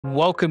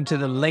Welcome to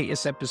the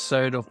latest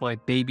episode of my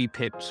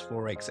Babypips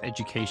Forex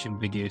education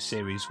video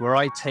series, where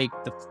I take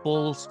the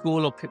full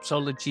School of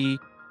Pipsology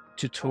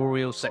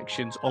tutorial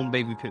sections on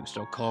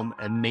babypips.com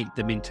and make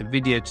them into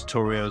video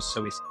tutorials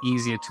so it's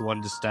easier to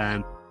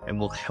understand and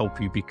will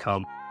help you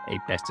become a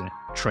better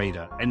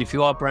trader. And if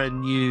you are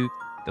brand new,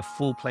 the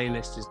full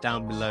playlist is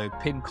down below,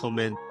 pinned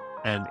comment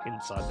and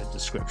inside the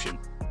description.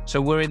 So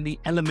we're in the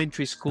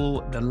elementary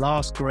school, the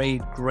last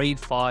grade, grade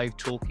 5,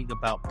 talking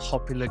about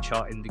popular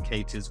chart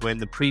indicators, where in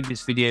the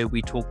previous video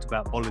we talked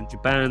about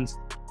Bollinger Bands,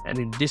 and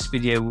in this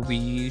video we'll be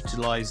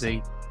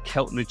utilizing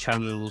Keltner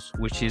Channels,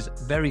 which is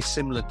very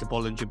similar to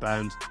Bollinger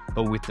Bands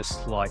but with a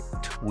slight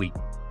tweak.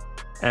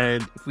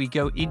 And if we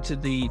go into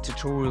the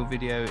tutorial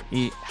video,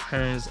 it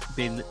has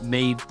been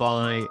made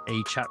by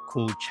a chap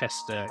called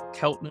Chester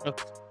Keltner,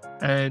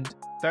 and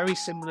very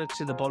similar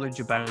to the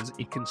Bollinger Bands,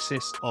 it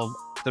consists of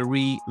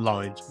 3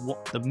 lines.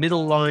 The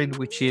middle line,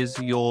 which is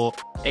your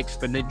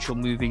exponential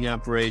moving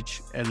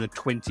average, and the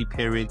 20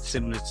 period,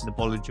 similar to the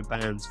Bollinger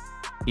Bands,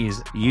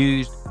 is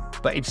used.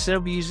 But instead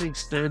of using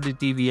standard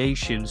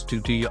deviations to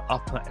do your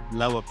upper and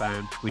lower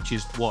band, which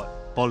is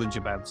what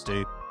Bollinger Bands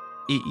do,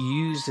 it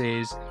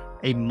uses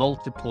a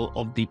multiple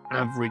of the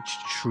average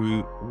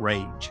true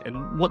range.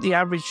 And what the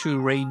average true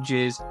range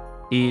is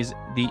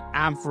the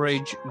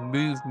average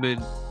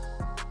movement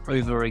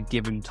over a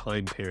given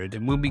time period.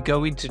 And when we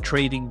go into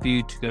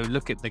TradingView to go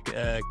look at the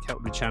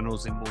Keltner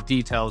channels in more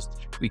details,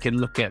 we can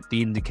look at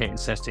the indicator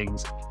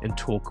settings and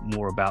talk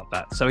more about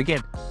that. So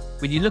again,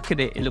 when you look at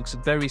it, it looks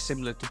very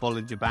similar to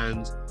Bollinger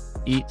Bands.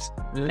 It's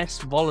less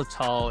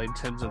volatile in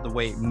terms of the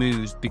way it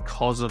moves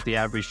because of the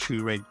average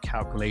true range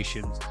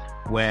calculations,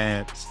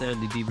 where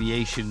standard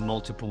deviation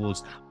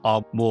multiples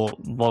are more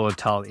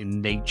volatile in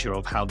nature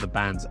of how the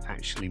bands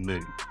actually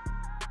move.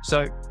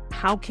 So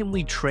how can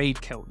we trade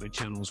Keltner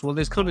channels? Well,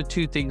 there's kind of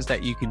 2 things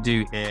that you can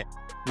do here.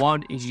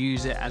 One is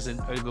use it as an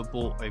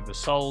overbought,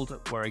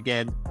 oversold, where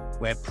again,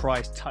 where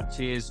price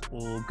touches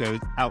or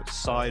goes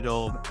outside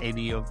of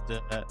any of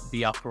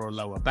the upper or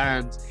lower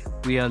bands,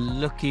 we are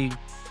looking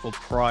for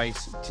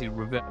price to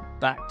revert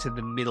back to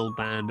the middle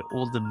band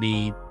or the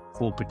mean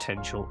for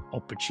potential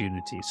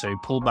opportunity. So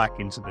pull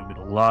back into the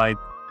middle line,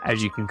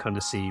 as you can kind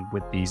of see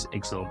with these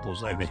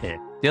examples over here.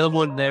 The other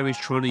one there is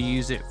trying to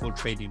use it for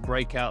trading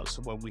breakouts.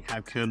 So when we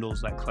have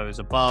candles that close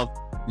above,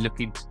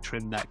 looking to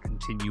trend that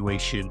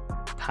continuation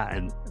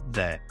pattern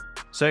there.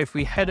 So if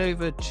we head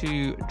over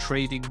to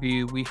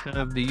TradingView, we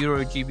have the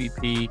Euro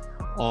GBP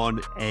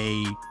on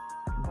a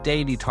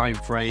daily time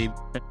frame,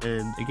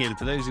 and again,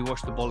 for those who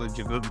watch the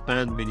Bollinger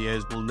Band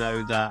videos will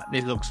know that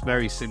this looks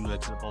very similar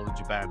to the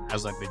Bollinger Band,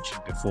 as I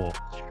mentioned before.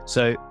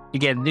 So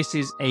again, this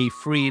is a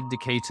free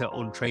indicator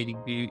on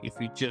TradingView. If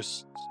you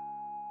just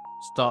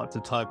start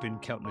to type in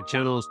Keltner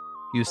channels,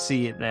 you'll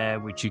see it there,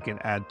 which you can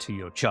add to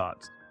your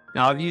charts.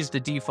 Now I've used the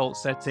default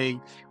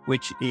setting,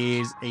 which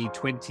is a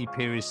 20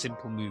 period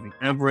simple moving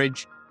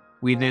average.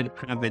 We then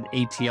have an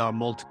ATR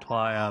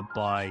multiplier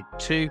by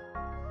 2,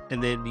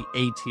 and then the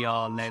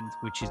ATR length,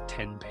 which is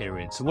 10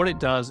 periods. So what it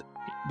does,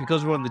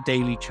 because we're on the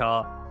daily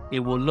chart, it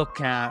will look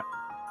at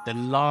the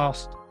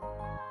last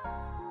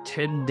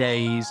 10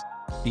 days,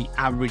 the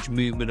average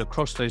movement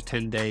across those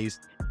 10 days,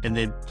 and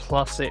then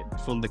plus it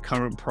from the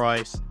current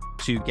price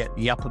to get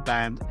the upper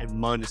band and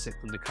minus it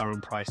from the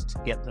current price to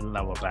get the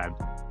lower band.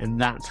 And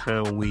that's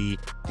how we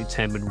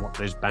determine what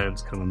those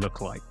bands kind of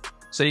look like.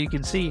 So you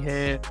can see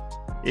here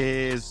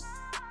is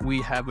we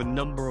have a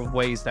number of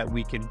ways that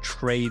we can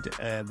trade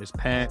this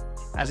pair.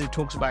 As it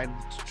talks about in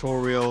the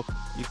tutorial,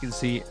 you can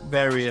see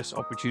various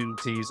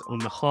opportunities on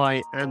the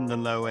high and the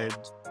low end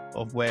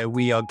of where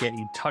we are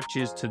getting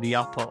touches to the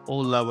upper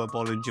or lower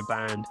Bollinger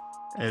Band,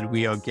 and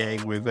we are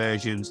getting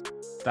reversions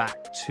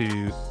back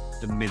to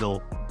the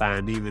middle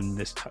band. Even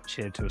this touch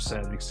here, to a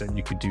certain extent,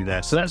 you could do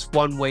there. So that's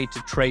one way to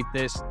trade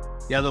this.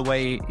 The other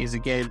way is,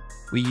 again,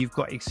 where you've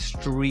got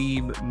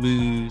extreme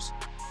moves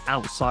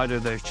outside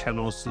of those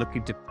channels,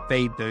 looking to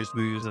fade those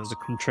moves as a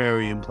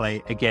contrarian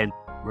play, again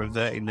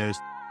reverting those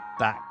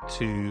back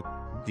to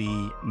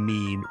the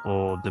mean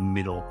or the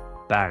middle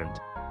band.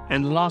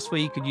 And the last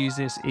way you could use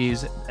this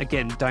is,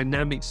 again,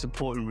 dynamic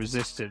support and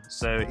resistance.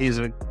 So here's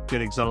a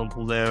good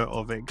example there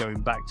of it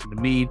going back to the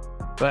mean.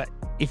 But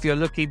if you're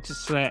looking to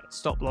select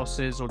stop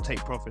losses or take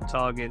profit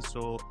targets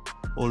or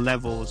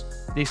levels,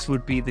 this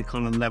would be the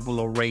kind of level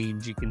or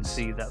range you can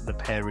see that the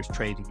pair is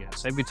trading at.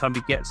 So every time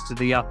it gets to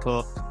the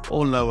upper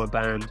or lower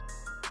band,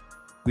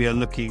 we are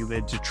looking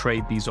then to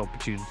trade these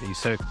opportunities.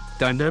 So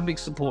dynamic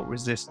support,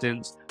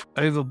 resistance,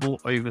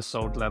 overbought,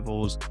 oversold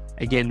levels,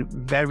 again,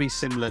 very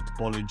similar to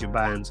Bollinger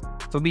Bands.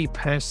 For me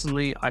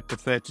personally, I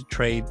prefer to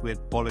trade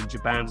with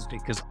Bollinger Bands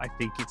because I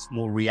think it's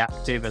more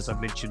reactive. As I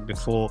mentioned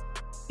before,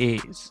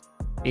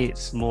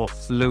 it's more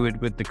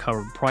fluid with the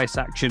current price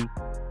action.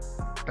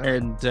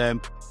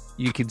 And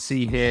you can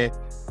see here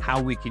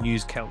how we can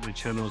use Keltner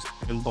channels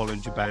and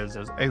Bollinger Bands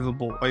as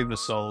overbought,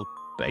 oversold.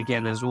 But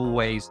again, as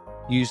always,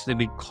 use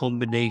them in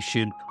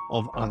combination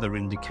of other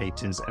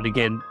indicators. And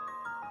again,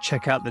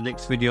 check out the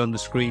next video on the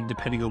screen,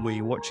 depending on where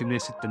you're watching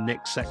this. If the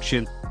next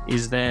section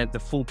is there, the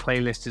full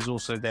playlist is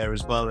also there,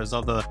 as well as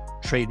other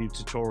trading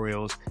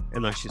tutorials.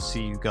 And I should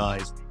see you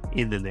guys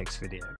in the next video.